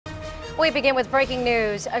We begin with breaking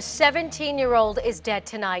news. A 17-year-old is dead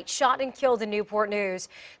tonight, shot and killed in Newport News.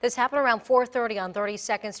 This happened around 4:30 on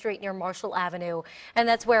 32nd Street near Marshall Avenue. And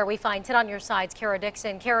that's where we find 10 on your side's Kara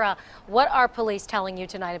Dixon. Kara, what are police telling you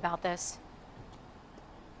tonight about this?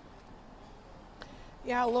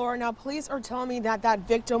 Yeah, Laura, now police are telling me that that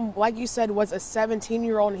victim, like you said, was a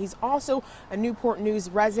 17-year-old, and he's also a Newport News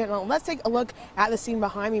resident. Now, let's take a look at the scene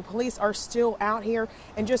behind me. Police are still out here,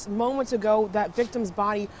 and just moments ago, that victim's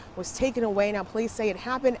body was taken away. Now, police say it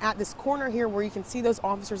happened at this corner here where you can see those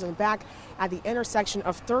officers in the back at the intersection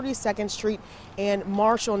of 32nd Street and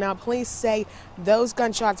Marshall. Now, police say those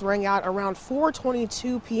gunshots rang out around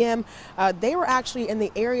 4:22 p.m. They were actually in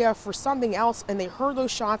the area for something else, and they heard those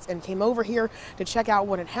shots and came over here to check out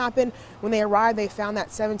what had happened. When they arrived, they found that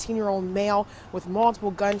 17-year-old male with multiple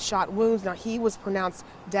gunshot wounds. Now, he was pronounced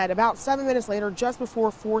dead about 7 minutes later, just before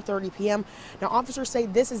 4:30 p.m. Now, officers say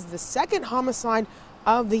this is the second homicide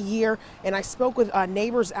of the year, and I spoke with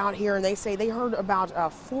neighbors out here, and they say they heard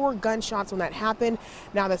about 4 gunshots when that happened.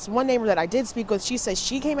 Now, this one neighbor that I did speak with, she says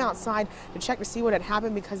she came outside to check to see what had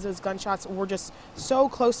happened because those gunshots were just so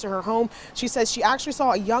close to her home. She says she actually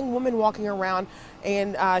saw a young woman walking around,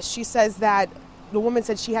 and she says that the woman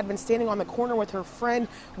said she had been standing on the corner with her friend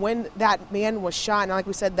when that man was shot. And like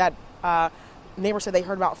we said, that neighbor said they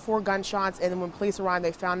heard about 4 gunshots, and then when police arrived,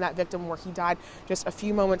 they found that victim where he died just a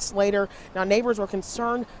few moments later. Now, neighbors were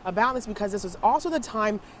concerned about this because this was also the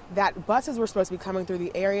time that buses were supposed to be coming through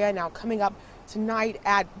the area. Now, coming up tonight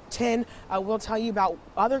at 10, we'll tell you about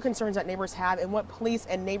other concerns that neighbors have and what police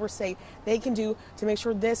and neighbors say they can do to make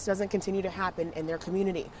sure this doesn't continue to happen in their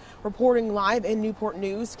community. Reporting live in Newport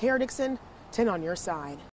News, Kara Dixon, 10 on your side.